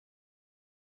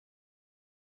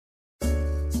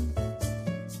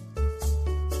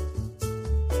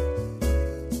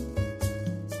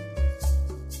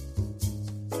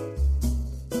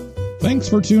Thanks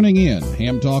for tuning in.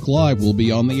 Ham Talk Live will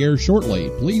be on the air shortly.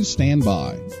 Please stand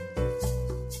by.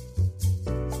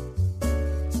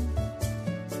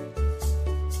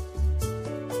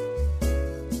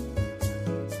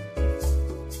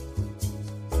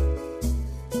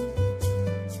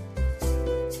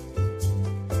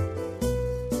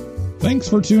 Thanks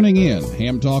for tuning in.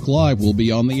 Ham Talk Live will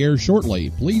be on the air shortly.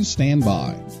 Please stand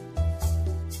by.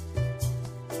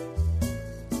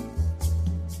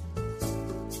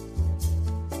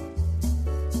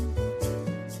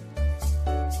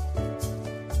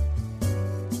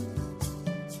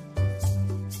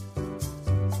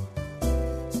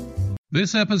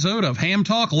 This episode of Ham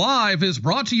Talk Live is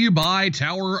brought to you by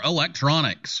Tower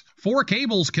Electronics. For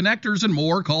cables, connectors, and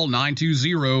more, call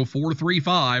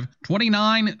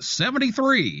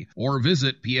 920-435-2973 or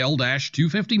visit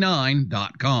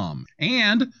pl-259.com.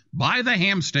 And by the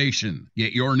Ham Station.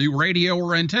 Get your new radio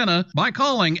or antenna by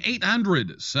calling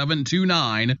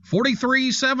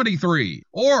 800-729-4373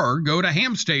 or go to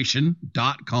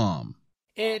hamstation.com.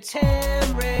 It's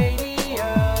Ham Radio.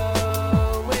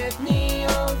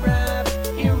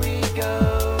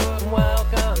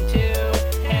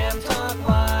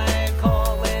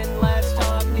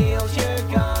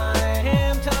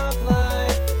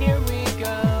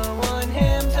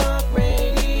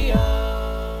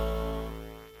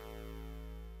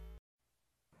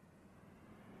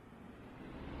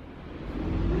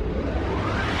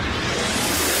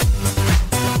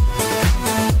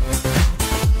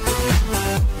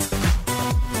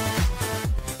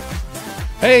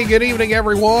 Hey, good evening,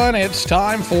 everyone. It's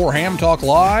time for Ham Talk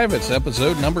Live. It's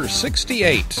episode number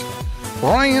 68.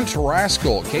 Bryant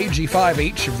Rascal,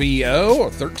 KG5HVO, a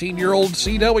 13-year-old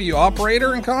CW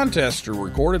operator and contester,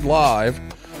 recorded live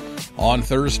on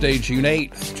Thursday, June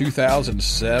 8th,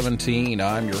 2017.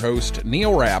 I'm your host,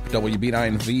 Neil Rapp,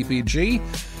 WB9VPG.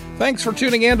 Thanks for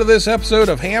tuning in to this episode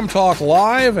of Ham Talk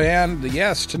Live. And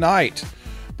yes, tonight,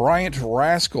 Bryant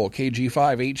Rascal,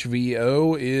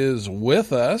 KG5HVO, is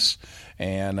with us.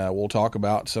 And we'll talk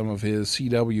about some of his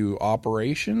CW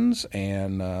operations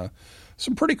and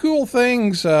some pretty cool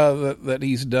things that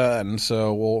he's done.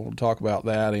 So we'll talk about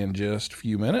that in just a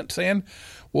few minutes. And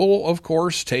we'll, of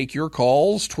course, take your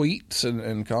calls, tweets,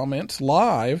 and comments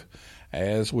live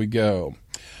as we go.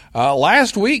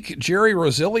 Last week, Jerry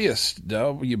Rosilius,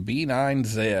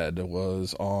 WB9Z,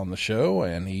 was on the show,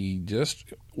 and he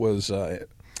just was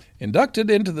inducted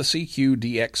into the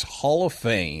CQDX Hall of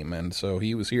Fame, and so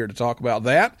he was here to talk about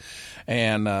that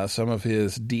and some of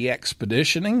his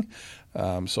de-expeditioning.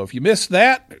 So if you missed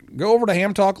that, go over to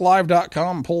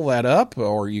hamtalklive.com and pull that up,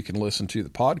 or you can listen to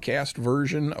the podcast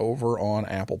version over on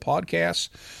Apple Podcasts,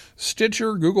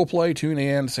 Stitcher, Google Play,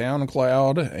 TuneIn,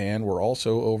 SoundCloud, and we're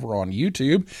also over on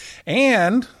YouTube.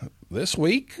 And this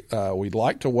week, we'd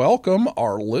like to welcome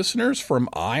our listeners from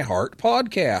iHeart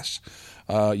Podcasts.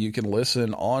 You can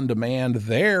listen on demand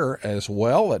there as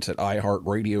well. That's at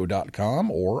iHeartRadio.com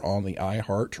or on the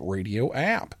iHeartRadio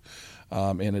app,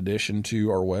 in addition to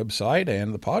our website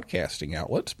and the podcasting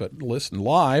outlets. But listen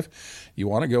live, you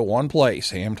want to go one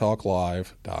place,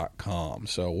 hamtalklive.com.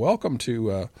 So welcome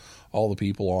to all the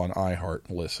people on iHeart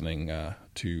listening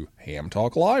to Ham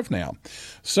Talk Live now.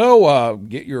 So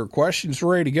get your questions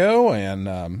ready to go,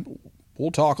 and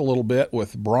we'll talk a little bit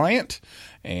with Bryant.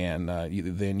 And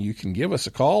then you can give us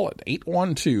a call at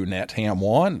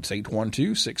 812-NET-HAM1. It's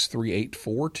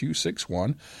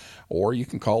 812-638-4261. Or you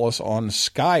can call us on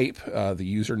Skype.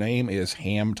 The username is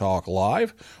Ham Talk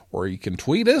Live. Or you can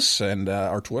tweet us, and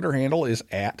our Twitter handle is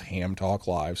at Ham Talk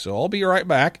Live. So I'll be right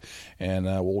back, and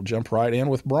we'll jump right in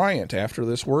with Bryant after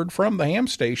this word from the Ham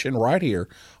Station right here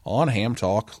on Ham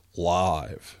Talk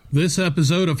Live. This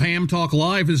episode of Ham Talk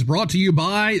Live is brought to you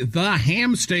by the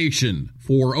Ham Station.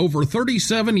 For over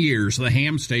 37 years, the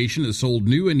Ham Station has sold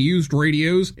new and used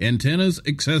radios, antennas,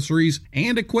 accessories,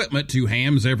 and equipment to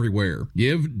hams everywhere.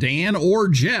 Give Dan or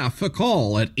Jeff a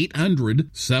call at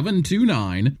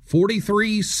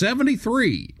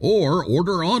 800-729-4373 or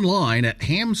order online at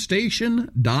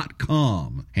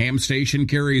hamstation.com. Ham Station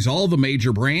carries all the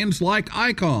major brands like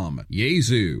ICOM,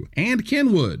 Yaesu, and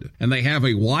Kenwood, and they have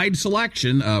a wide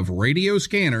selection of radio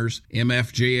scanners,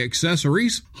 MFJ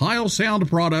accessories, Heil sound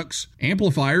products,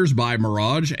 amplifiers by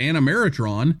Mirage and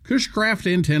Ameritron,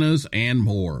 Cushcraft antennas, and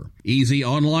more. Easy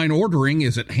online ordering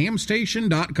is at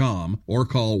hamstation.com or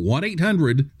call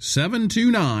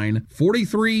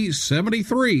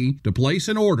 1-800-729-4373 to place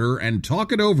an order and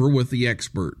talk it over with the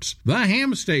experts. The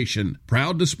Ham Station,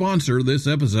 proud to sponsor this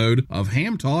episode of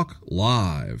Ham Talk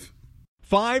Live.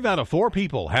 5 out of 4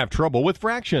 people have trouble with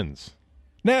fractions.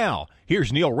 Now,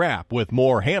 here's Neil Rapp with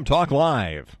more Ham Talk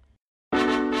Live.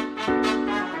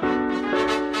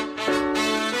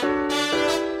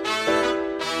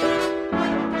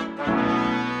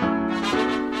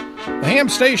 Ham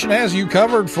Station has you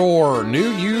covered for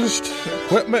new, used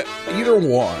equipment, either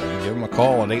one. Give them a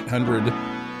call at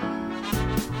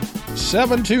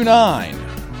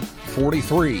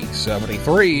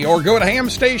 800-729-4373 or go to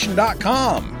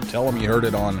hamstation.com. Tell them you heard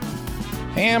it on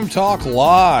Ham Talk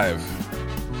Live.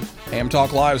 Ham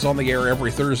Talk Live is on the air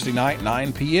every Thursday night,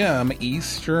 9 p.m.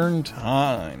 Eastern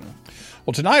Time.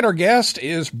 Well, tonight our guest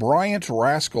is Bryant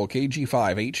Rascal,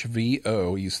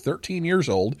 KG5HVO. He's 13 years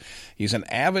old. He's an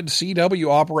avid CW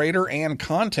operator and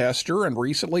contester and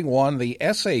recently won the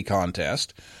essay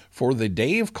contest for the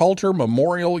Dave Coulter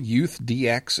Memorial Youth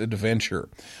DX Adventure.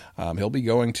 He'll be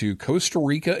going to Costa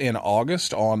Rica in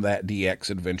August on that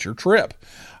DX Adventure trip.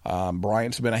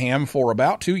 Bryant's been a ham for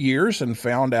about 2 years and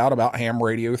found out about ham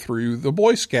radio through the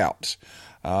Boy Scouts.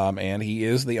 And he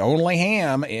is the only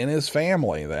ham in his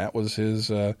family. That was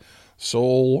his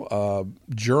sole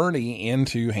journey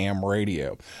into ham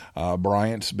radio.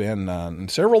 Bryant's been in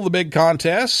several of the big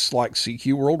contests like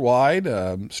CQ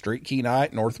Worldwide, Straight Key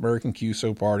Night, North American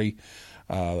QSO Party,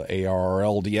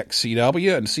 ARRL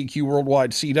DXCW, and CQ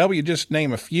Worldwide CW, just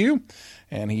name a few.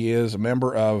 And he is a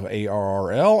member of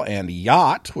ARRL and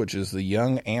Yacht, which is the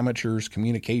Young Amateurs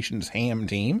Communications Ham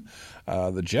Team,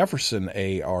 the Jefferson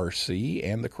ARC,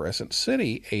 and the Crescent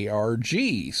City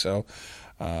ARG. So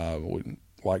we'd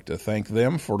like to thank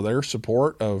them for their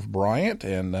support of Bryant,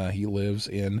 and he lives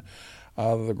in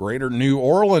the greater New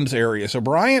Orleans area. So,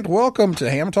 Bryant, welcome to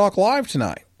Ham Talk Live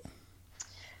tonight.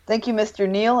 Thank you, Mr.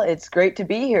 Neal. It's great to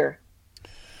be here.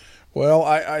 Well,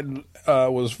 I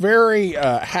was very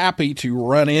happy to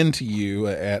run into you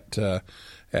at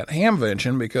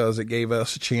Hamvention because it gave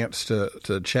us a chance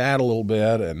to chat a little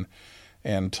bit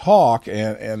and talk,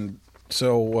 and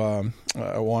so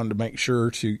I wanted to make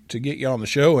sure to get you on the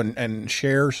show and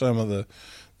share some of the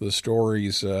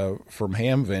stories from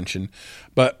Hamvention.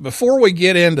 But before we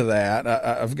get into that,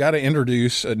 I've got to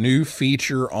introduce a new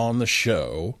feature on the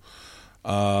show.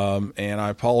 And I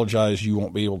apologize you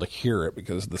won't be able to hear it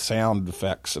because the sound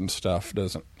effects and stuff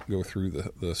doesn't go through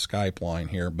the Skype line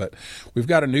here. But we've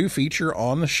got a new feature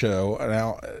on the show.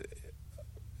 Now,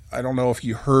 I don't know if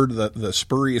you heard the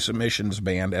Spurious Emissions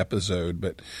Band episode,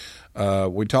 but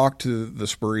we talked to the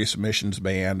Spurious Emissions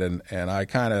Band, and I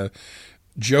kind of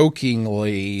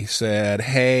jokingly said,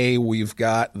 hey, we've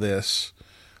got this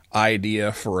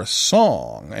idea for a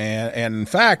song. And in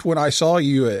fact, when I saw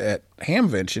you at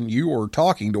Hamvention, you were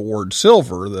talking to Ward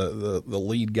Silver, the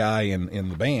lead guy in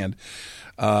the band.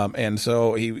 And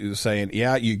so he was saying,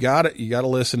 yeah, you got to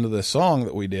listen to this song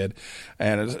that we did.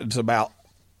 And it's about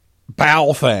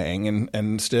Baofeng, and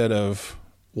instead of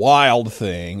Wild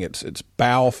Thing, it's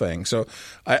Baofeng. So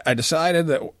I decided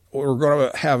that we're going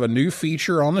to have a new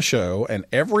feature on the show, and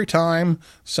every time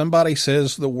somebody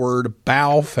says the word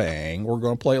Baofeng, we're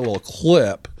going to play a little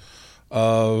clip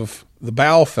of the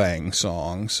Baofeng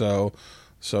song. So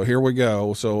here we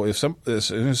go. So if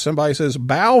somebody says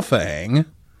Baofeng,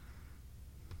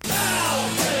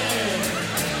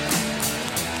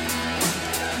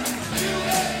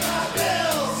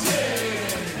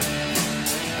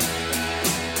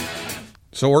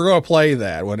 so we're going to play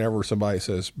that whenever somebody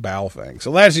says Baofeng.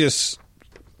 So that's just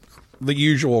the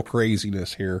usual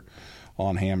craziness here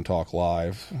on Ham Talk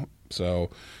Live. So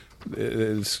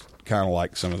it's kind of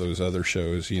like some of those other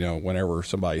shows, you know, whenever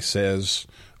somebody says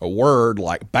a word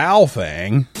like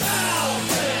Baofeng,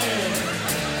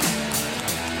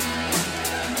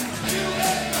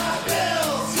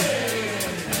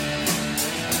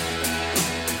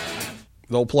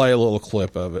 they'll play a little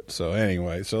clip of it. So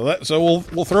anyway, so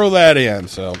we'll throw that in.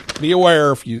 So be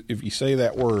aware if you say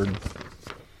that word,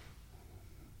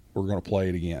 we're going to play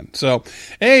it again. So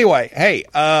anyway, hey,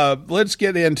 let's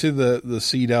get into the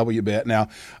CW bit now.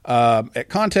 At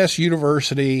Contest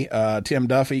University, Tim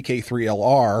Duffy,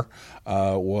 K3LR,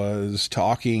 was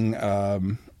talking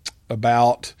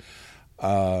about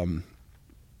a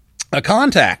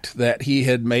contact that he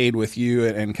had made with you,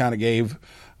 and kind of gave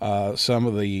some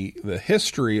of the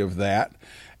history of that.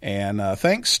 And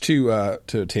thanks to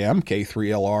Tim,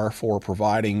 K3LR, for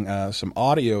providing some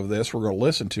audio of this. We're going to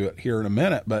listen to it here in a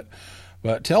minute. But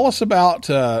tell us about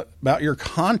your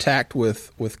contact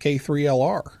with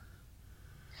K3LR.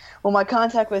 Well, my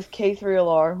contact with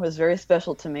K3LR was very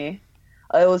special to me.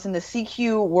 It was in the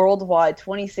CQ Worldwide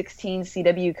 2016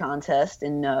 CW contest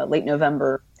in late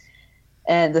November.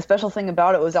 And the special thing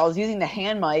about it was I was using the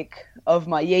hand mic of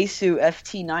my Yaesu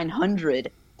FT900.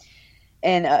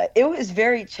 And it was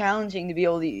very challenging to be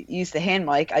able to use the hand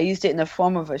mic. I used it in the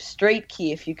form of a straight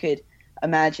key, if you could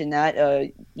imagine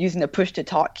that, using the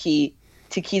push-to-talk key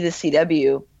to key the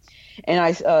CW. And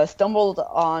I stumbled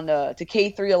on to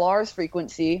K3LR's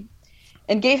frequency,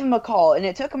 and gave him a call. And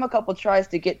it took him a couple tries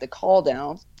to get the call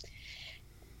down.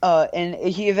 And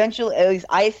he eventually, at least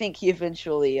I think he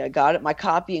eventually got it. My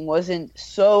copying wasn't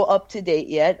so up to date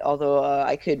yet, although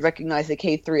I could recognize the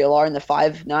K3LR and the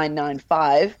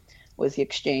 5995 was the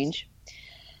exchange.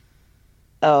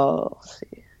 Let's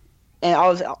see. And I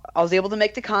was able to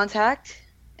make the contact,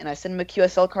 and I sent him a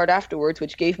QSL card afterwards,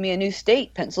 which gave me a new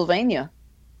state, Pennsylvania.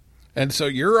 And so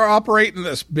you're operating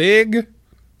this big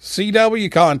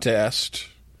CW contest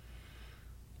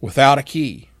without a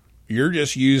key. You're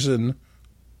just using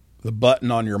the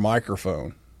button on your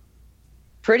microphone.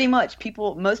 Pretty much.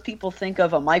 Most people think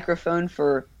of a microphone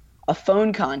for a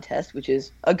phone contest, which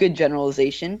is a good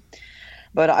generalization.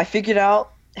 But I figured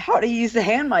out how to use the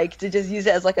hand mic to just use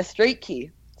it as like a straight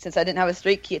key, since I didn't have a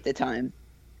straight key at the time.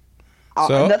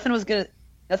 So, nothing was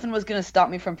gonna stop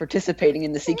me from participating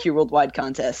in the CQ Worldwide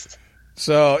contest.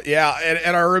 So yeah,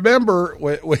 and I remember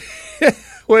when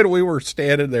we were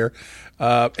standing there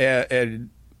and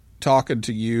talking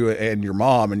to you and your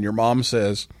mom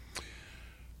says,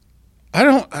 I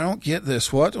don't get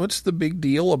this. What's the big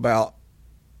deal about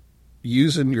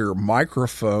using your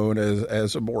microphone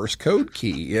as a Morse code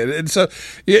key? And so,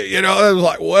 I was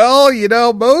like,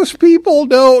 well, most people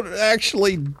don't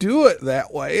actually do it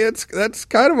that way. That's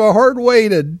kind of a hard way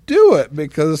to do it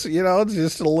because, it's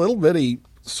just a little bitty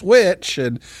switch.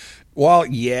 And while,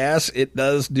 yes, it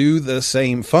does do the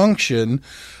same function,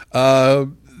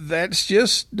 that's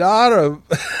just not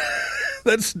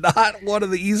that's not one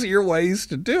of the easier ways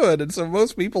to do it. And so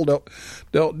most people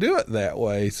don't do it that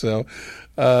way. So,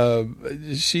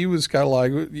 she was kind of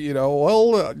like,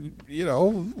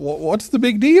 what's the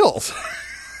big deal?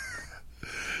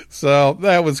 So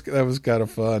that was kind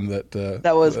of fun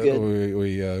that was good.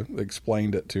 We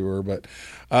explained it to her. But,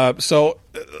 so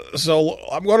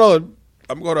I'm going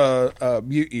to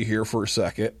mute you here for a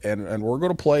second and we're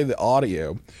going to play the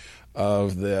audio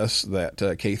of this that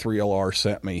K3LR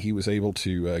sent me. He was able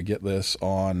to get this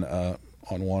on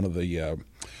one of the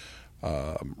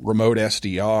remote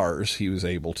SDRs. He was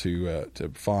able to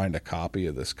find a copy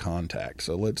of this contact.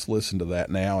 So let's listen to that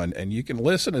now, and you can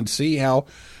listen and see how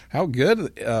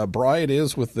good Bryant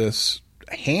is with this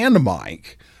hand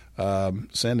mic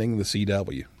sending the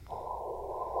CW.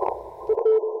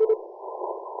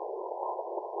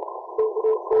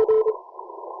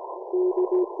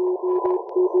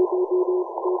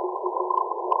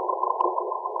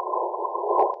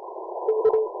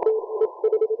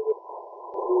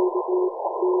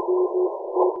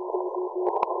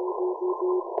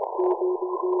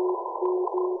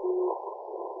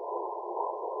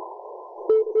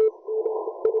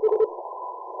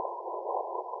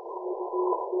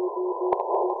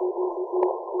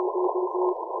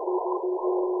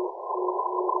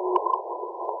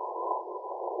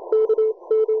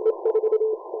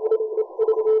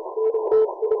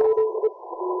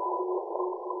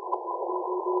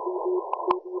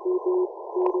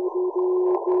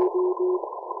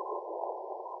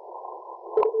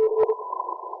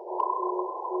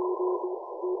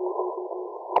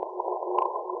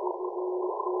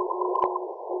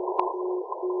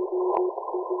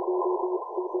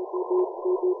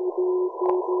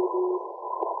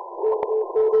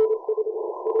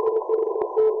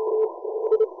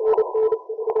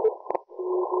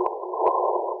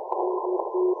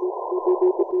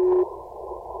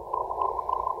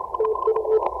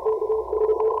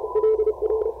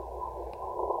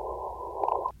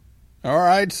 All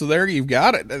right, so there you've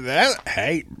got it.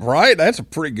 Hey, right, that's a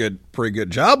pretty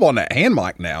good job on that hand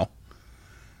mic now.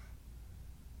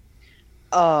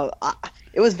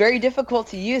 It was very difficult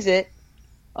to use it.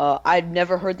 I'd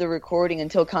never heard the recording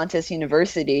until Contest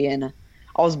University, and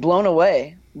I was blown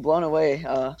away,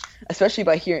 especially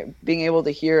by being able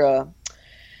to hear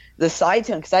the side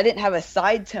tone, because I didn't have a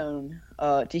side tone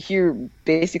to hear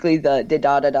basically the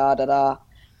da-da-da-da-da.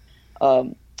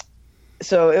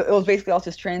 So it was basically all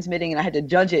just transmitting, and I had to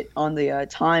judge it on the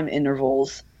time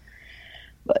intervals.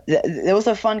 But it was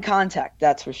a fun contact,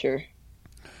 that's for sure.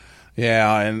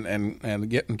 Yeah, and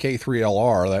getting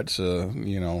K3LR, that's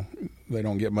they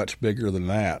don't get much bigger than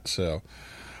that. So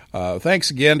thanks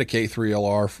again to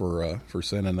K3LR for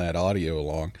sending that audio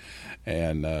along.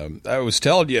 And I was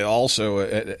telling you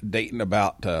also, Dayton,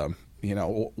 about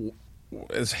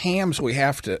as hams we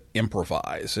have to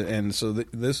improvise, and so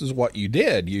this is what you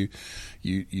did. You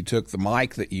took the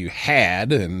mic that you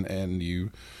had and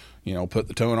you put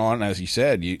the tone on. As you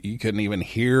said, you couldn't even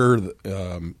hear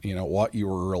what you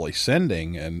were really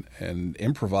sending, and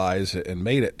improvise and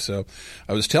made it. So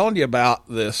I was telling you about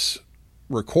this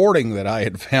recording that I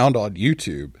had found on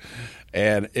YouTube,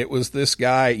 And it was this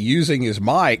guy using his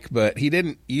mic, but he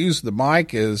didn't use the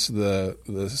mic as the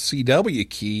CW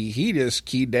key. He just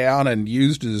keyed down and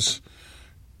used his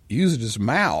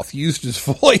mouth, used his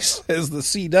voice as the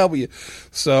CW.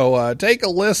 So take a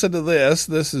listen to this.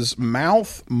 This is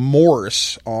Mouth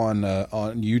Morse on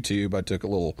YouTube. I took a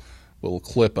little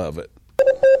clip of it.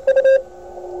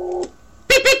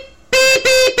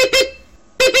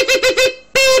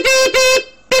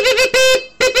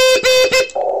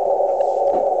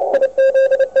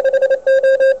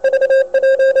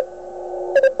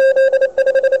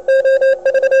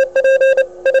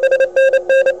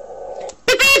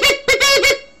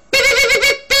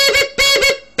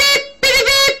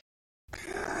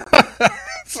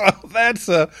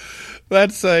 So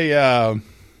that's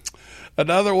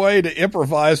another way to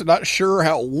improvise. Not sure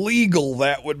how legal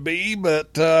that would be,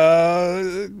 but yeah,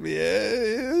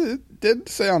 it didn't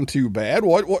sound too bad.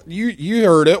 What you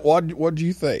heard it? What'd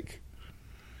you think?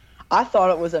 I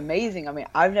thought it was amazing. I mean,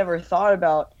 I've never thought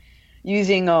about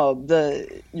using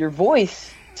your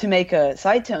voice to make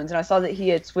side tones, and I saw that he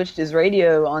had switched his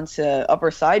radio onto upper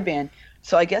sideband.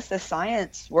 So I guess the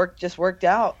science worked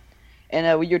out.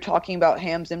 And when you're talking about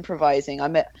Ham's improvising, I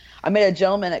met a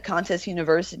gentleman at Contest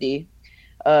University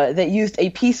that used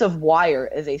a piece of wire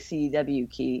as a CW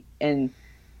key, and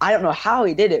I don't know how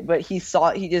he did it, but he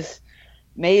just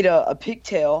made a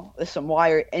pigtail with some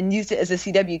wire and used it as a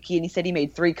CW key, and he said he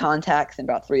made 3 contacts in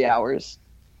about 3 hours.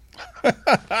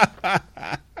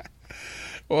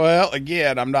 Well,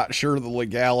 again, I'm not sure the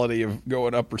legality of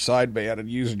going upper sideband and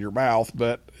using your mouth,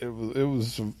 but it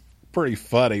was pretty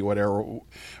funny. Whatever.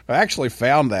 I actually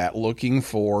found that looking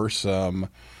for some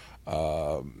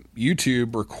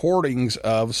YouTube recordings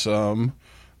of some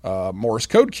Morse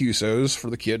code QSOs for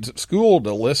the kids at school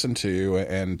to listen to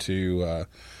and to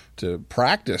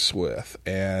practice with,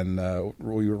 and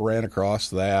we ran across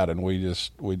that, and we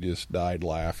just died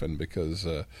laughing because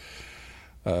it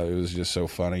was just so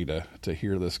funny to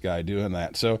hear this guy doing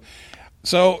that. So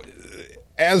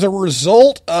as a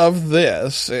result of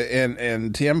this,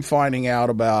 and Tim finding out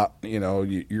about,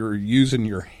 you're using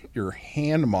your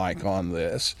hand mic on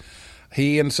this,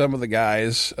 he and some of the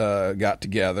guys got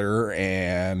together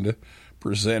and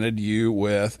presented you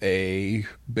with a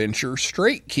bencher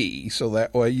straight key, so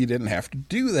that way you didn't have to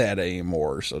do that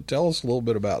anymore. So tell us a little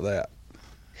bit about that.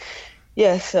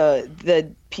 Yes,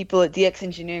 the people at DX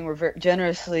Engineering were very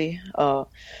generously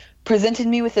presented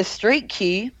me with a straight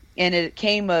key. And it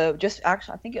came I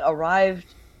think it arrived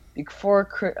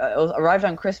arrived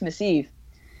on Christmas Eve.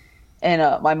 And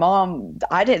my mom,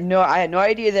 I had no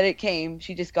idea that it came.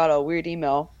 She just got a weird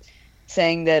email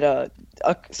saying that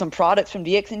some products from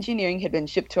DX Engineering had been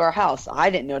shipped to our house. I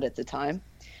didn't know it at the time.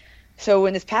 So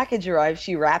when this package arrived,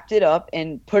 she wrapped it up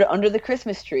and put it under the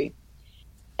Christmas tree.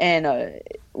 And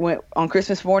on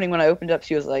Christmas morning when I opened up,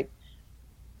 she was like,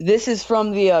 "This is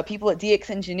from the people at DX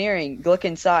Engineering. Look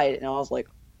inside." And I was like,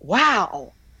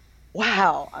 Wow.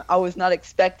 I was not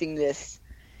expecting this.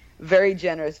 Very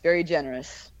generous, very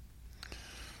generous.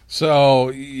 So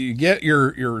you get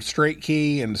your straight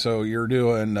key, and so you're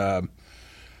doing a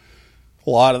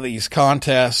lot of these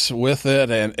contests with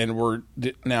it, and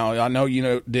now I know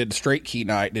did straight key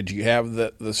night. Did you have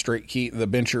the straight key, the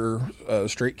bencher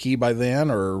straight key by then,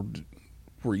 or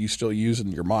were you still using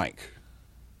your mic?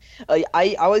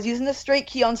 I was using the straight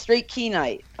key on straight key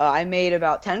night. I made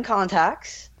about 10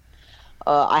 contacts.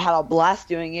 I had a blast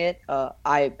doing it.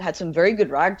 I had some very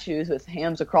good rag chews with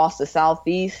hams across the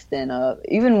southeast, and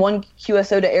even one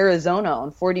QSO to Arizona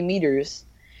on 40 meters.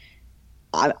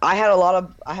 I had a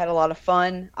lot of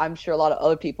fun. I'm sure a lot of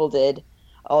other people did.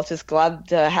 I was just glad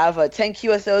to have 10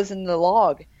 QSOs in the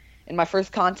log. And my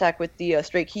first contact with the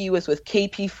straight key was with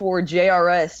KP4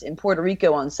 JRS in Puerto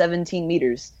Rico on 17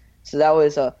 meters. So that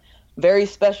was very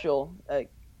special.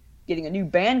 Getting a new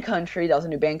band country, that was a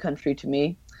new band country to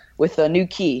me, with a new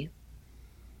key.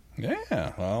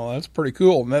 Yeah, well, that's pretty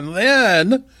cool. And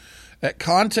then at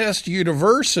Contest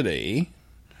University,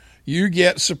 you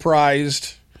get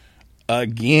surprised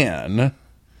again.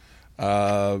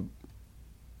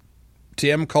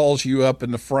 Tim calls you up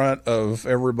in the front of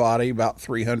everybody, about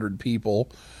 300 people,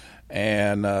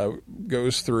 and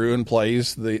goes through and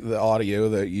plays the audio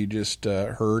that you just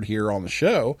heard here on the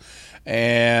show,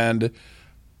 and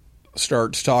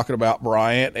starts talking about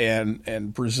Bryant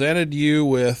and presented you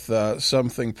with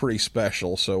something pretty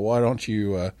special. So why don't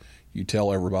you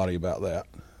tell everybody about that?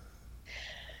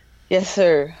 Yes,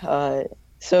 sir.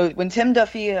 So when Tim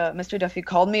Duffy, Mr. Duffy,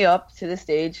 called me up to the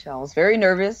stage, I was very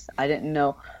nervous. I didn't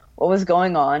know what was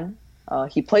going on.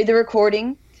 He played the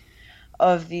recording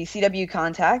of the CW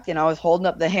contact, and I was holding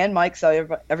up the hand mic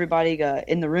so everybody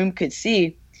in the room could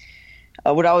see.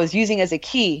 what I was using as a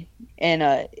key, and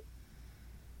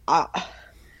I'm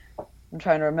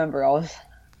trying to remember.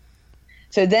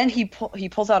 So then he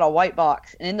pulls out a white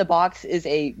box, and in the box is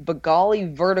a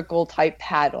Begali vertical type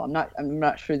paddle. I'm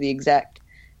not sure the exact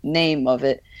name of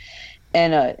it.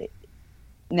 And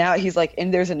now he's like,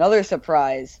 and there's another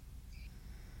surprise.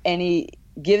 And he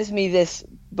gives me this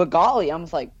Begali. I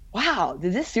was like, wow,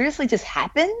 did this seriously just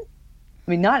happen?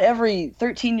 I mean, not every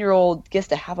 13-year-old gets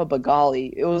to have a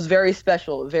Begali. It was very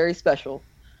special, very special.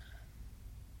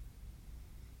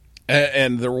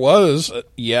 And there was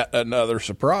yet another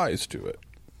surprise to it.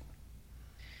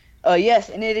 Yes,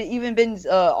 and it had even been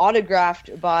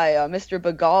autographed by Mr.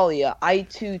 Begali,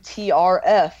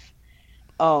 I2TRF.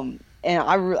 And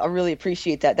I really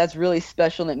appreciate that. That's really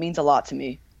special, and it means a lot to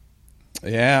me.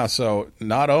 Yeah, so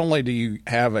not only do you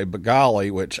have a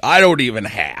Begali, which I don't even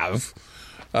have,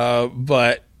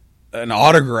 but an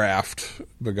autographed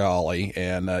Begali.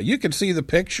 And you can see the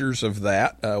pictures of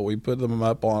that. We put them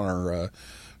up on our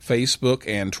Facebook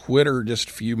and Twitter just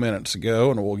a few minutes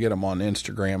ago, and we'll get them on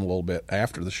Instagram a little bit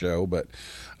after the show. But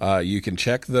you can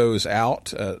check those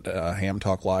out at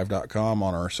hamtalklive.com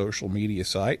on our social media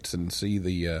sites and see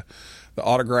the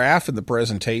autograph and the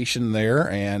presentation there.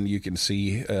 And you can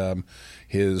see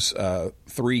his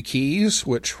 3 keys,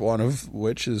 one of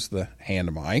which is the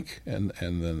hand mic, and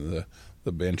then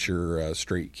the bencher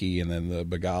straight key, and then the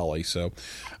Begali. So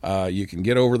you can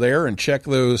get over there and check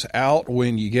those out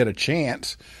when you get a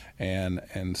chance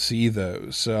and see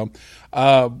those. So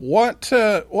what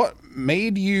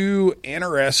made you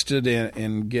interested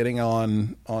in getting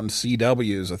on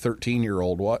CW as a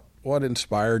 13-year-old? What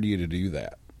inspired you to do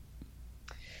that?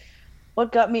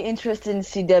 What got me interested in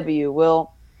CW?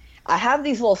 Well, I have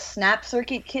these little snap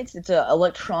circuit kits. It's an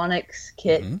electronics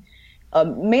kit,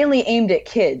 mainly aimed at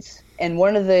kids. And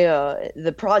one of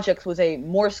the projects was a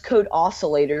Morse code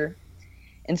oscillator.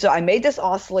 And so I made this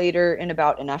oscillator in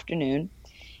about an afternoon.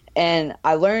 And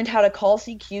I learned how to call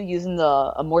CQ using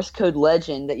a Morse code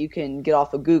legend that you can get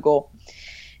off of Google.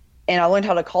 And I learned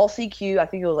how to call CQ. I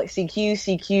think it was like CQ,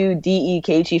 CQ, DE,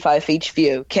 KG5,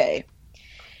 HVO,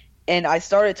 And I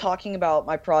started talking about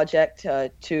my project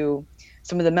to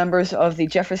some of the members of the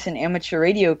Jefferson Amateur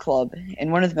Radio Club.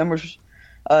 And one of the members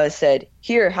said,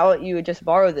 here, how about you just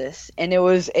borrow this? And it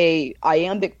was a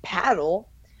iambic paddle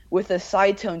with a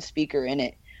side tone speaker in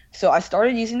it. So I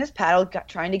started using this paddle,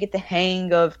 trying to get the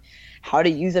hang of how to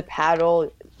use a paddle,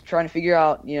 trying to figure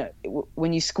out,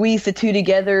 when you squeeze the two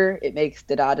together, it makes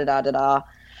da-da-da-da-da-da.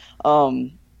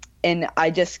 And I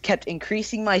just kept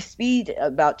increasing my speed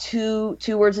about two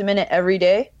words a minute every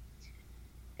day.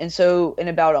 And so in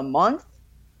about a month,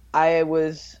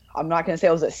 I'm not going to say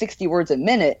I was at 60 words a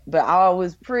minute, but I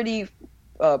was pretty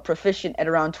proficient at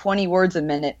around 20 words a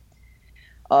minute.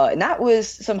 And that was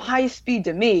some high speed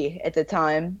to me at the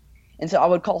time. And so I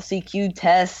would call CQ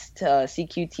test,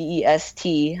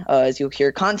 CQTEST, as you'll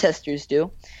hear contesters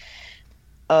do.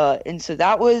 And so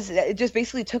it just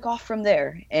basically took off from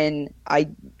there. And I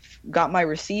got my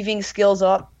receiving skills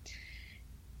up,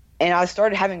 and I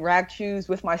started having rag chews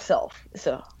with myself.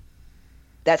 So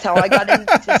that's how I got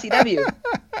into CW.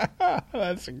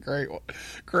 That's a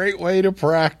great way to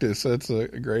practice. That's a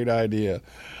great idea.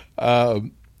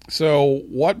 So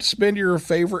what's been your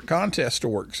favorite contest to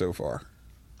work so far?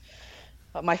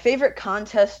 My favorite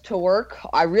contest to work,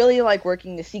 I really like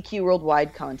working the CQ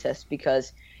Worldwide contest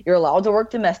because you're allowed to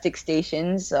work domestic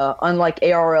stations, unlike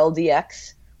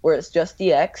ARL-DX, where it's just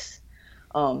DX.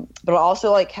 But I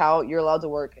also like how you're allowed to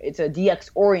work. It's a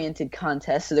DX-oriented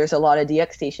contest, so there's a lot of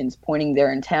DX stations pointing their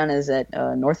antennas at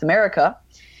North America,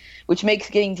 which makes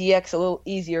getting DX a little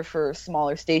easier for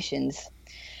smaller stations.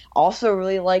 Also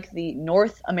really like the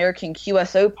North American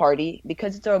QSO party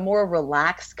because it's a more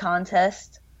relaxed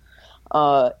contest.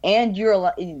 And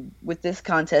with this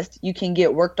contest, you can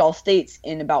get worked all states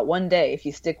in about one day if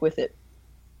you stick with it.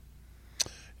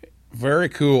 Very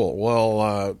cool.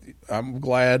 Well, I'm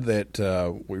glad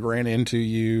that we ran into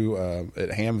you at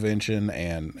Hamvention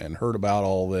and heard about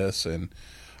all this, and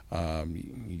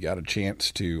you got a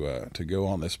chance to go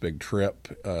on this big trip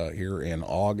here in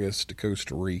August to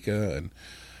Costa Rica,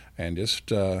 and just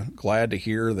glad to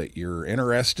hear that you're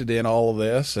interested in all of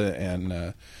this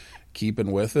and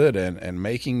keeping with it and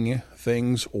making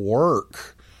things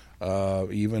work,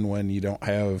 even when you don't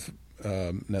have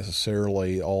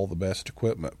necessarily all the best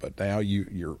equipment. But now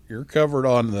you're covered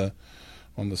on the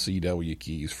CW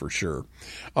keys for sure.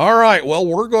 All right, well,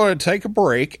 we're going to take a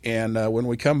break, and when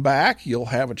we come back, you'll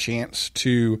have a chance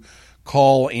to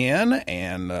call in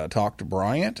and talk to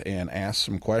Bryant and ask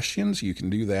some questions. You can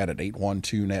do that at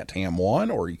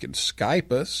 812-NET-HAM1, or you can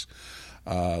Skype us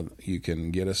You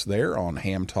can get us there on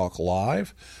Ham Talk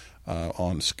Live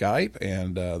on Skype,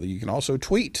 and you can also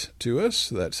tweet to us.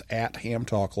 That's at Ham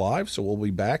Talk Live. So we'll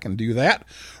be back and do that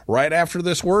right after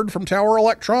this word from Tower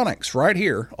Electronics right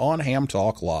here on Ham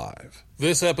Talk Live.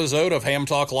 This episode of Ham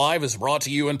Talk Live is brought to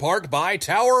you in part by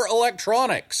Tower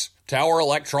Electronics. Tower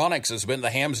Electronics has been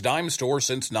the Ham's Dime store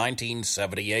since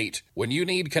 1978. When you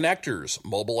need connectors,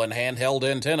 mobile and handheld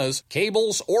antennas,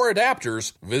 cables, or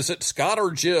adapters, visit Scott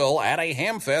or Jill at a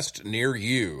Hamfest near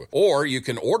you. Or you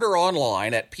can order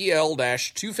online at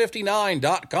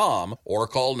pl-259.com or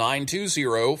call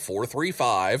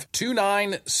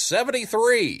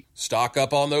 920-435-2973. Stock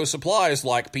up on those supplies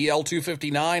like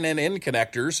PL259 and end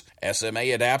connectors,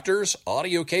 SMA adapters,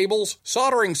 audio cables,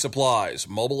 soldering supplies,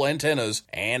 mobile antennas,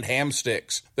 and ham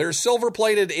sticks. Their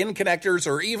silver-plated end connectors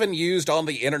are even used on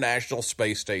the International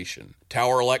Space Station.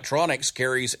 Tower Electronics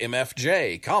carries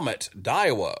MFJ, Comet,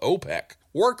 Daiwa, OPEC,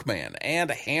 Workman, and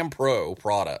Ham Pro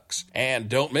products. And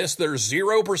don't miss their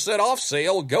 0% off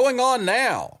sale going on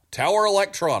now. Tower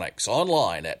Electronics,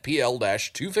 online at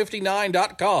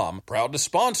pl-259.com, proud to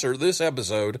sponsor this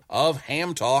episode of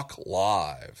Ham Talk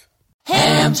Live.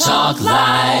 Ham Talk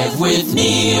Live with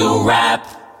Neil Rapp.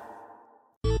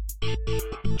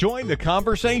 Join the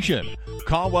conversation.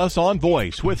 Call us on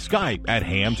voice with Skype at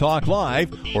Ham Talk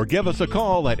Live or give us a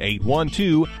call at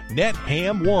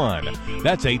 812-NET-HAM1.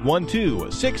 That's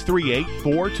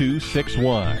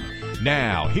 812-638-4261.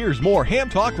 Now, here's more Ham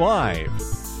Talk Live.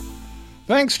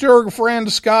 Thanks to our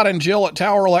friends Scott and Jill at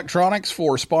Tower Electronics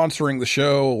for sponsoring the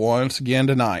show once again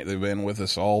tonight. They've been with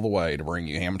us all the way to bring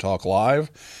you Ham Talk Live.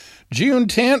 June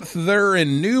 10th, they're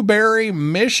in Newberry,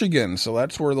 Michigan, so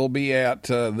that's where they'll be at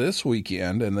this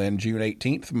weekend. And then June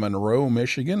 18th, Monroe,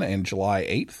 Michigan, and July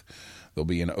 8th, they'll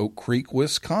be in Oak Creek,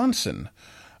 Wisconsin.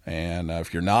 And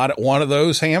if you're not at one of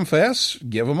those ham fests,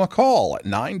 give them a call at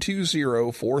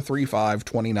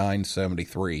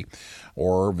 920-435-2973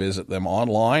 or visit them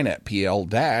online at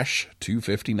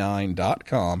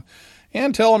pl-259.com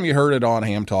and tell them you heard it on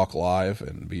Ham Talk Live.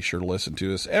 And be sure to listen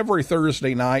to us every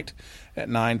Thursday night at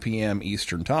 9 p.m.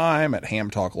 Eastern Time at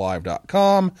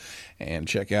hamtalklive.com, and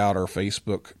check out our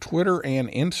Facebook, Twitter,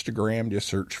 and Instagram. Just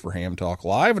search for Ham Talk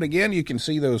Live. And again, you can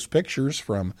see those pictures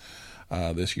from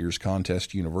this year's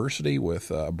Contest University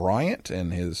with Bryant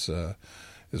and his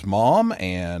mom,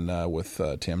 and with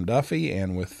Tim Duffy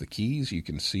and with the Keys. You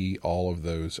can see all of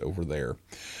those over there.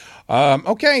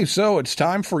 Okay, so it's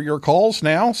time for your calls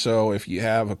now. So if you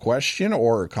have a question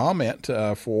or a comment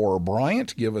for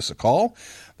Bryant, give us a call.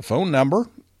 The phone number,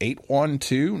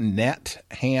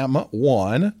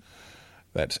 812-NET-HAM1.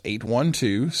 That's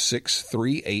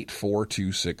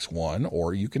 812-638-4261.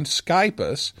 Or you can Skype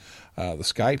us. The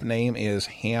Skype name is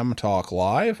Ham Talk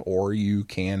Live, or you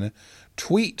can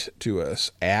tweet to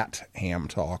us at Ham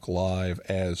Talk Live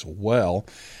as well.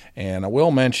 And I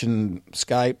will mention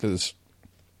Skype is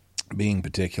being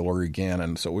particular again,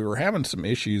 and so we were having some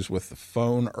issues with the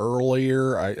phone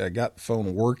earlier. I got the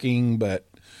phone working, but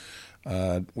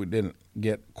we didn't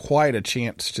get quite a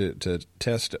chance to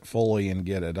test it fully and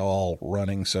get it all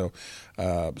running. So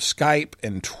Skype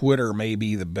and Twitter may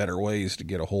be the better ways to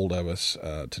get a hold of us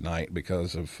tonight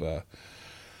because of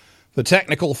the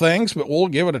technical things, but we'll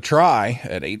give it a try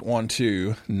at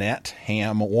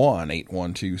 812-NET-HAM1,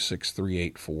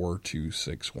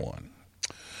 812-638-4261.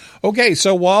 Okay,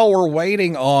 so while we're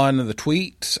waiting on the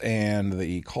tweets and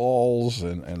the calls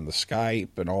and the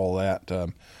Skype and all that,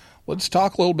 let's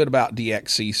talk a little bit about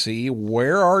DXCC.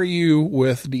 Where are you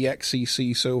with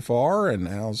DXCC so far, and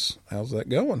how's that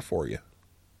going for you?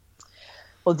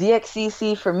 Well,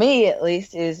 DXCC, for me at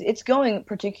least, it's going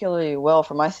particularly well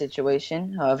for my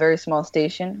situation. A very small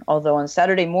station, although on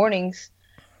Saturday mornings,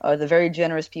 the very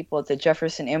generous people at the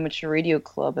Jefferson Amateur Radio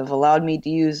Club have allowed me to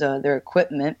use their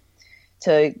equipment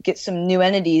to get some new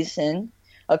entities in.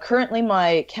 Currently,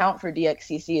 my count for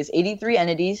DXCC is 83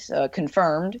 entities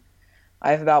confirmed.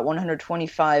 I have about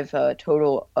 125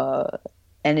 total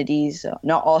entities.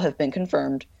 Not all have been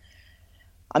confirmed.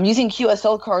 I'm using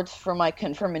QSL cards for my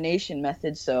confirmation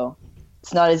method, so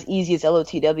it's not as easy as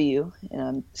LOTW. And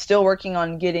I'm still working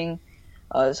on getting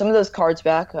some of those cards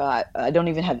back. I don't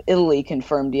even have Italy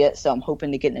confirmed yet, so I'm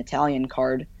hoping to get an Italian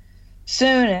card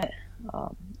soon.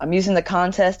 I'm using the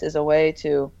contest as a way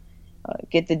to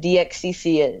get the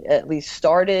DXCC at least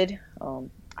started.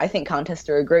 I think contests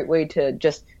are a great way to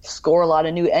just score a lot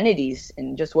of new entities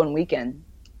in just one weekend.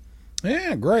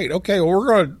 Yeah, great. Okay, well,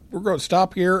 we're going to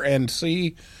stop here and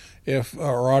see if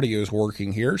our audio is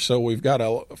working here. So we've got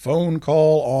a phone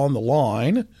call on the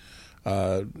line.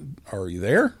 Are you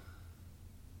there?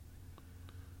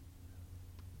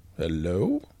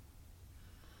 Hello?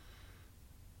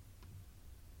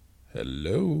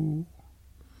 Hello.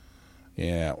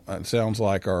 Yeah, it sounds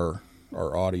like our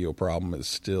audio problem is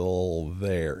still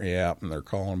there. Yeah, and they're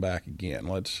calling back again.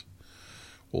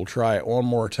 We'll try it one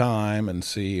more time and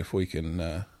see if we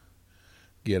can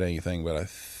get anything, but I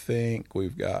think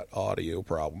we've got audio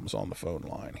problems on the phone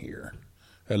line here.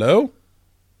 Hello?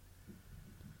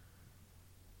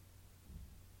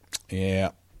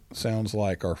 Yeah, sounds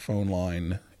like our phone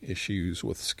line issues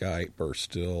with Skype are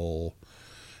still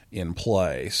in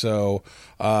play. So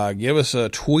give us a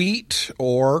tweet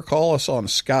or call us on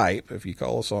Skype. If you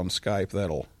call us on Skype,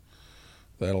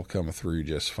 that'll come through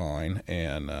just fine.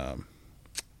 And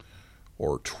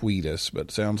or tweet us. But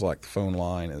it sounds like the phone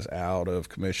line is out of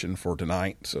commission for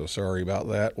tonight. So sorry about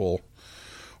that. We'll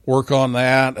work on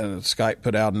that. And Skype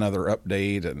put out another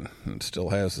update and it still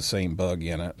has the same bug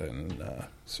in it. And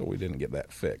so we didn't get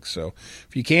that fixed. So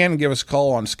if you can, give us a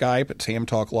call on Skype. It's Ham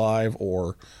Talk Live,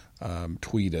 or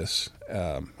tweet us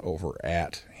over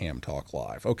at Ham Talk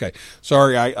Live. Okay,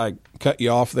 sorry I cut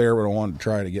you off there, but I wanted to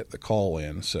try to get the call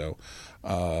in. So,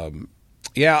 yeah,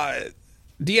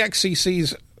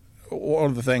 DXCC's one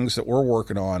of the things that we're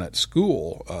working on at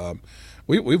school.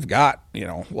 We've got,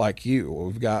 like you,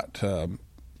 we've got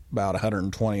about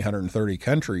 120, 130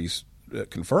 countries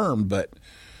confirmed, but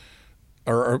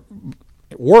or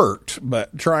it worked,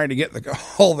 but trying to get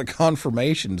all the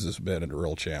confirmations has been a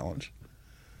real challenge.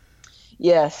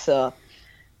 Yes,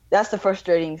 that's the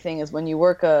frustrating thing, is when you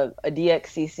work a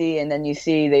DXCC and then you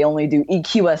see they only do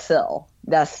EQSL.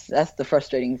 That's the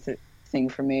frustrating thing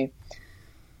for me.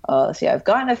 So yeah, I've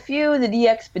gotten a few of the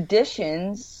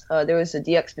DXpeditions. There was a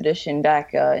DXpedition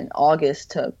back in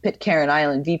August to Pitcairn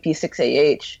Island,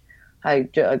 VP6AH. I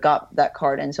got that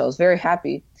card in, so I was very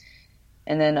happy.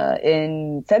 And then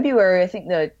in February, I think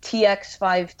the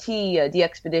TX5T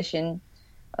DXpedition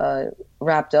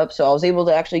wrapped up, so I was able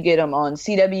to actually get them on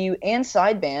CW and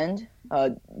sideband.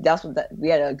 We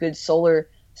had a good solar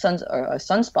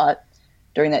sunspot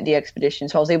during that DXpedition,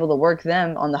 so I was able to work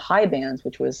them on the high bands,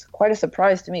 which was quite a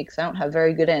surprise to me because I don't have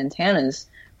very good antennas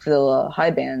for the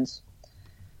high bands.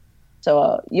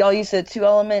 So y'all use the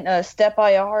 2-element Step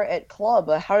IR at club.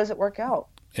 How does it work out?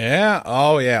 Yeah,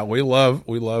 oh yeah, we love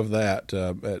that.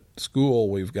 At school,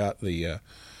 we've got the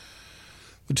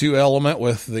 2-element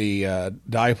with the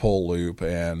dipole loop,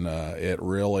 and it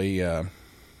really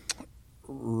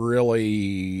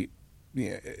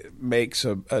makes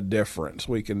a difference.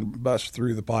 We can bust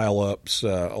through the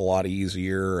pileups a lot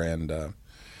easier, and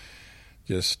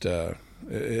it's a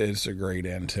great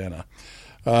antenna.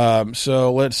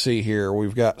 So let's see here.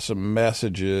 We've got some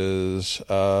messages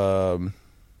coming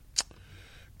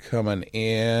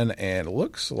in, and it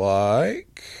looks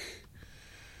like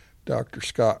Dr.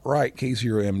 Scott Wright,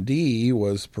 K0MD,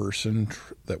 was the person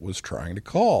that was trying to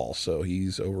call. So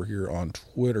he's over here on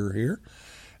Twitter here.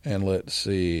 And let's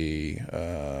see.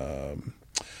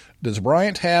 Does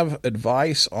Bryant have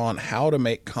advice on how to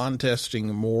make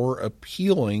contesting more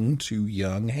appealing to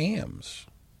young hams?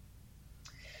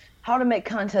 How to make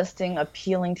contesting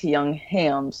appealing to young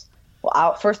hams?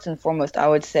 Well, first and foremost, I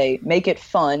would say make it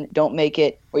fun. Don't make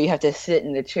it where you have to sit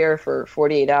in the chair for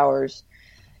 48 hours.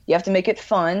 You have to make it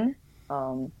fun.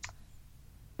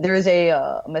 There is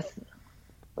a what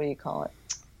do you call it?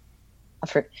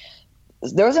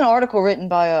 There was an article written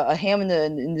by a ham in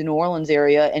the New Orleans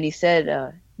area, and he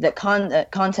said that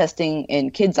contesting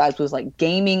in kids' eyes was like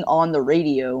gaming on the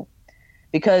radio,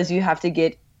 because you have to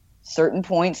get certain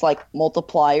points like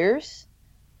multipliers.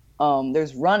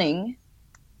 There's running,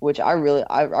 which I really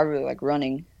like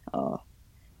running. So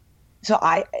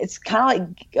it's kind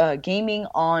of like gaming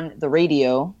on the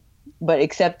radio, but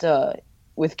except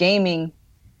with gaming,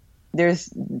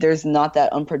 there's not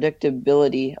that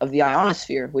unpredictability of the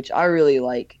ionosphere, which I really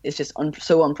like. It's just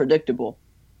so unpredictable.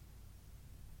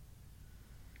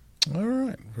 All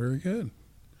right, very good.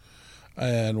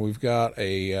 And we've got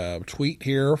a tweet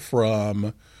here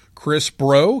from Chris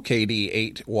Bro,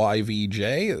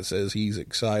 KD8YVJ. It says he's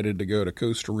excited to go to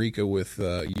Costa Rica with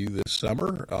you this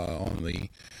summer on the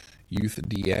Youth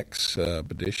DX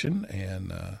edition.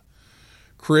 And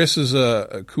Chris is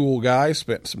a cool guy.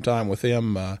 Spent some time with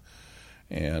him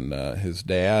and his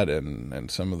dad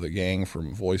and some of the gang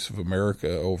from Voice of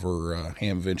America over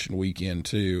Hamvention weekend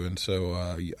too. And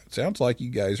so it sounds like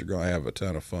you guys are going to have a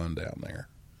ton of fun down there.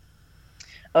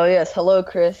 Oh yes, hello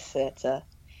Chris. It's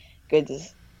good to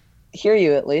hear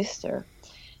you at least. So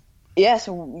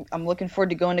I'm looking forward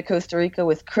to going to Costa Rica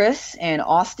with Chris and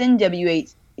Austin,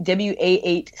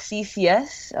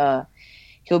 WA8CCS.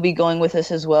 He'll be going with us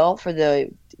as well for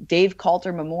the Dave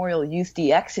Calter Memorial Youth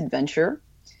DX adventure.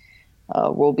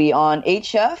 We'll be on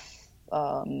HF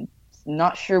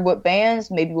Not sure what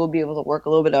bands. Maybe we'll be able to work a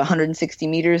little bit at 160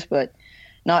 meters, but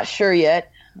not sure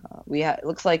yet. It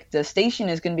looks like the station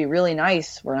is going to be really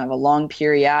nice. We're going to have a long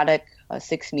periodic, a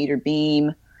 6-meter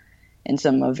beam, and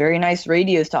some very nice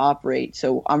radios to operate.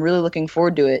 So I'm really looking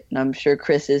forward to it, and I'm sure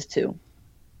Chris is too.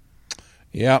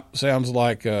 Yeah, sounds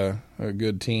like a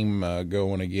good team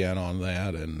going again on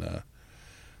that, and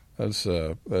that's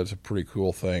a pretty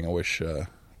cool thing. I wish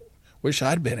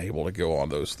I'd been able to go on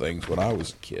those things when I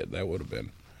was a kid. That would have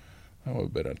been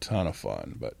a ton of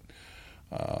fun. But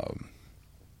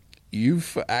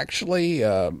you've actually,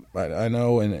 I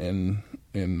know in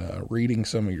reading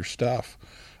some of your stuff,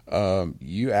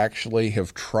 you actually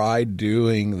have tried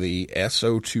doing the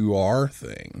SO2R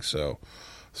thing.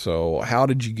 So how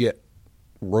did you get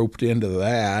roped into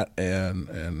that,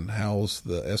 and how's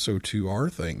the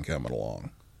SO2R thing coming along?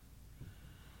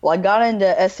 Well, I got into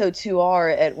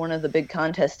SO2R at one of the big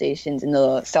contest stations in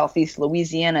the southeast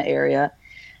Louisiana area.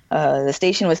 The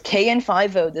station was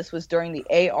KN50. This was during the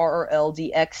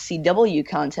ARRL-DX CW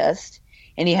contest,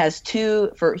 and he has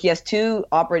two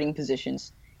operating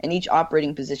positions, and each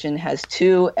operating position has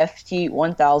 2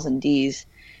 FT1000Ds.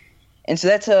 And so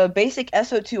that's a basic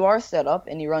SO2R setup,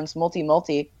 and he runs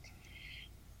multi-multi.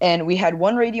 And we had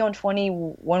one radio on 20,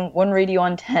 one radio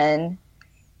on 10.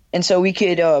 And so we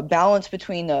could balance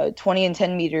between 20 and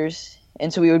 10 meters.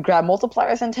 And so we would grab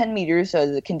multipliers on 10 meters.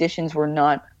 So the conditions were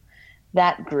not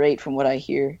that great from what I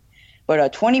hear.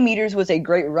 But 20 meters was a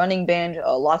great running band,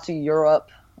 lots of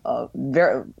Europe,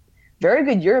 very, very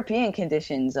good European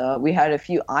conditions. We had a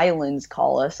few islands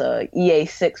call us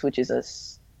EA6, which is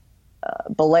the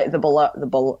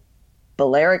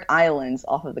Balearic Islands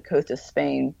off of the coast of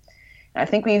Spain. And I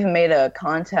think we even made a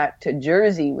contact to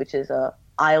Jersey, which is a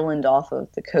island off of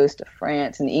the coast of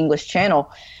France in the English Channel.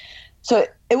 So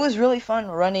it was really fun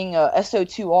running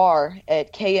SO2R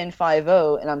at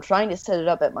KN50, and I'm trying to set it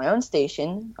up at my own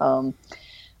station.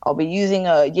 I'll be using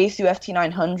a Yaesu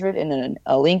FT900 and an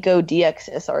Alinco DX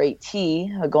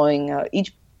SR8T, going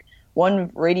each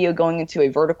one radio going into a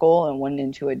vertical and one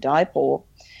into a dipole.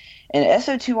 And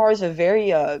SO2R is a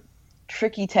very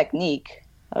tricky technique,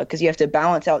 because you have to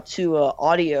balance out two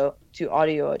audio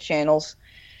channels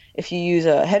if you use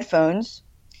headphones.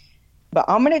 But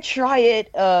I'm gonna try it,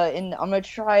 I'm gonna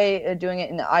try doing it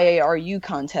in the IARU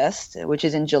contest, which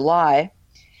is in July,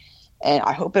 and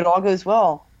I hope it all goes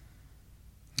well.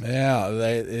 Yeah,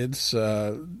 it's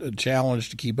a challenge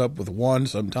to keep up with one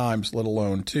sometimes, let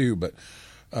alone two. But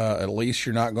at least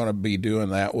you're not going to be doing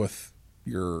that with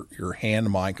your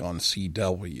hand mic on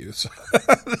CW. So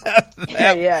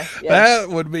that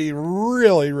would be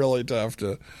really, really tough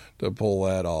to pull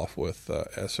that off with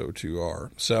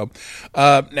SO2R. So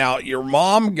now your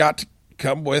mom got to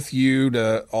come with you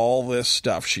to all this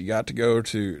stuff. She got to go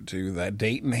to that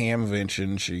Dayton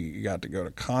Hamvention. She got to go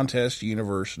to Contest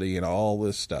University and all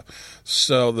this stuff.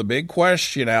 So the big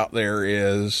question out there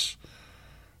is,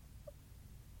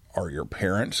 are your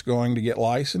parents going to get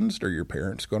licensed? Are your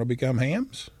parents going to become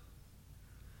hams?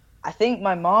 I think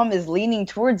my mom is leaning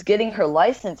towards getting her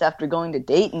license after going to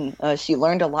Dayton. She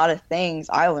learned a lot of things.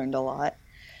 I learned a lot.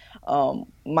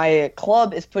 My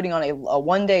club is putting on a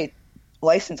one-day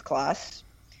license class,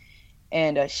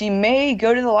 and she may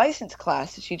go to the license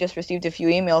class. She just received a few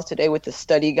emails today with the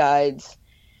study guides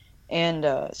and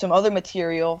some other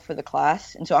material for the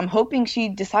class. And so I'm hoping she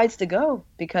decides to go,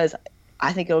 because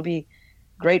I think it'll be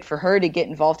great for her to get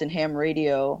involved in ham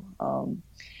radio.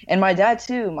 And my dad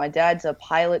too. My dad's a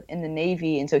pilot in the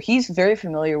Navy, and so he's very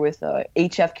familiar with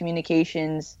HF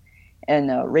communications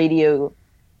and radio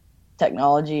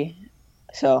technology.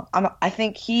 So I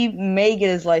think he may get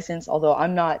his license, although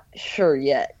I'm not sure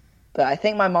yet. But I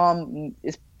think my mom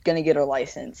is going to get her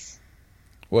license.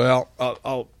 Well,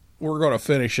 we're going to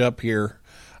finish up here,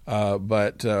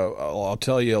 but I'll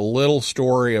tell you a little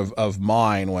story of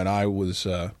mine when I was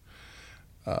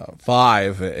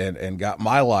 5 and got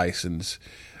my license.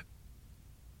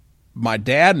 My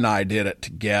dad and I did it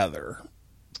together,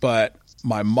 but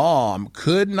my mom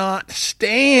could not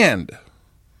stand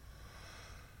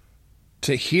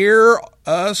to hear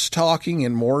us talking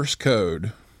in Morse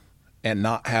code and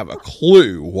not have a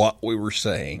clue what we were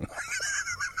saying.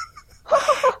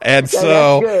 And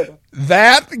so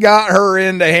that got her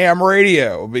into ham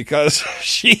radio, because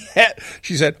she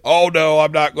said, "Oh no,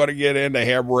 I'm not going to get into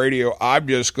ham radio. I'm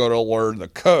just going to learn the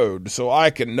code so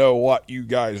I can know what you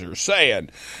guys are saying."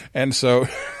 And so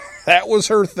that was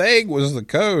her thing, was the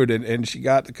code, and she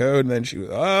got the code, and then she was,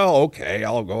 oh, okay,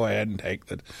 I'll go ahead and take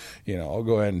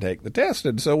the test.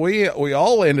 And so we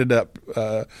all ended up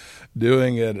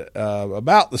doing it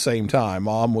about the same time.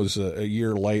 Mom was a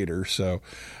year later, so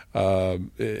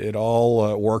it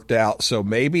all worked out. So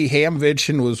maybe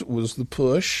Hamvention was the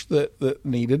push that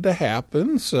needed to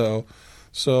happen. So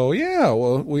yeah,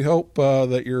 well, we hope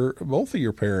that both of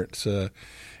your parents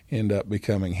end up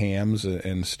becoming hams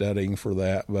and studying for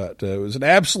that. But it was an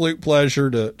absolute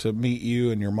pleasure to meet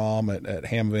you and your mom at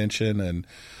Hamvention,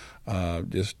 and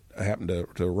just happened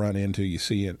to run into you,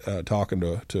 talking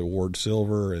to Ward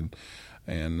Silver, and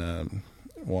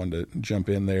wanted to jump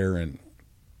in there and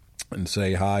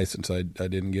say hi, since I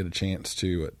didn't get a chance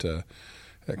to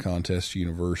at Contest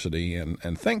University.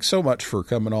 And thanks so much for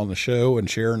coming on the show and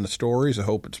sharing the stories. I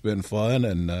hope it's been fun,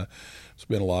 and it's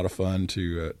been a lot of fun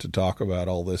to talk about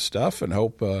all this stuff, and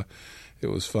hope it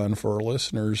was fun for our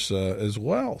listeners as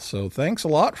well. So thanks a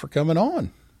lot for coming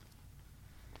on.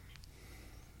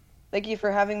 Thank you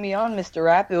for having me on, Mr.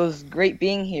 Rapp. It was great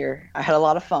being here. I had a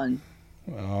lot of fun.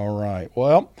 All right.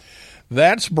 Well,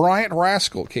 that's Bryant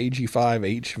Rascal,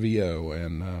 KG5HVO,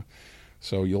 and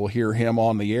so you'll hear him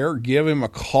on the air. Give him a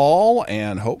call,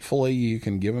 and hopefully you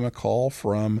can give him a call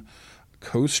from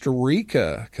Costa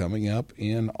Rica coming up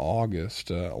in August,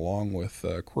 along with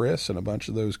Chris and a bunch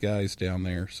of those guys down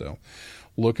there. So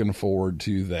looking forward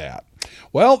to that.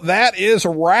 Well, that is a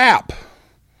wrap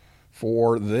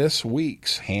for this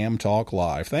week's Ham Talk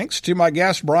Live. Thanks to my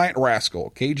guest, Bryant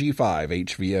Rascal,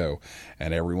 KG5HVO,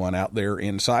 and everyone out there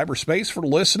in cyberspace for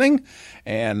listening.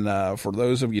 And for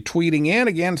those of you tweeting in,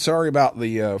 again, sorry about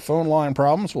the phone line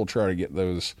problems. We'll try to get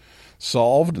those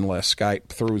solved unless Skype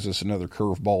throws us another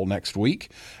curveball next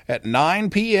week at 9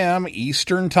 p.m.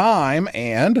 Eastern Time.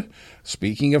 And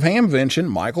speaking of Hamvention,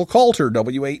 Michael Coulter,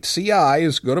 W8CI,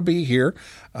 is going to be here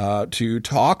to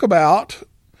talk about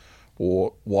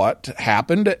what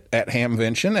happened at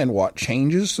Hamvention and what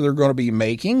changes they're going to be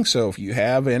making. So if you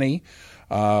have any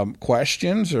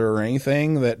questions or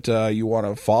anything that you want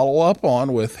to follow up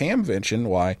on with Hamvention,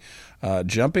 why,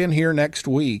 jump in here next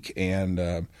week,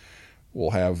 and we'll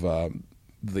have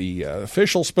the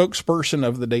official spokesperson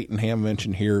of the Dayton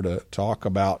Hamvention here to talk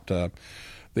about the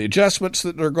adjustments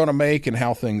that they're going to make and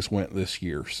how things went this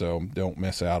year. So don't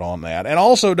miss out on that. And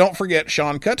also don't forget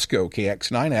Sean Kutzko,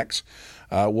 KX9X,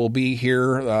 will be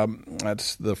here.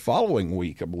 That's the following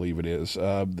week, I believe it is.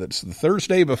 That's the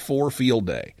Thursday before Field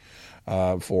Day.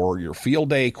 For your Field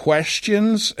Day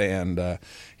questions, and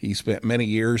he spent many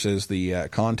years as the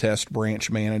contest branch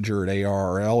manager at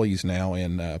ARRL. He's now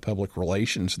in public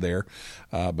relations there,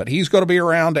 but he's going to be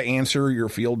around to answer your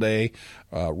Field Day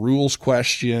rules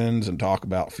questions and talk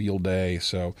about Field Day.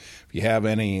 So if you have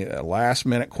any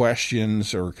last-minute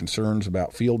questions or concerns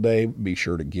about Field Day, be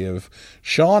sure to give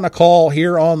Sean a call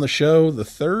here on the show the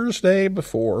Thursday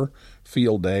before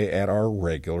Field Day at our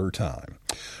regular time.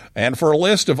 And for a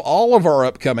list of all of our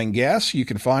upcoming guests, you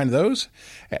can find those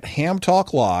at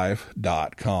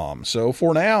hamtalklive.com. So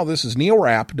for now, this is Neil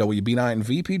Rapp,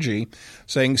 WB9VPG,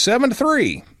 saying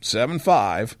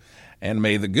 7375, and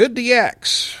may the good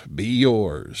DX be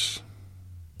yours.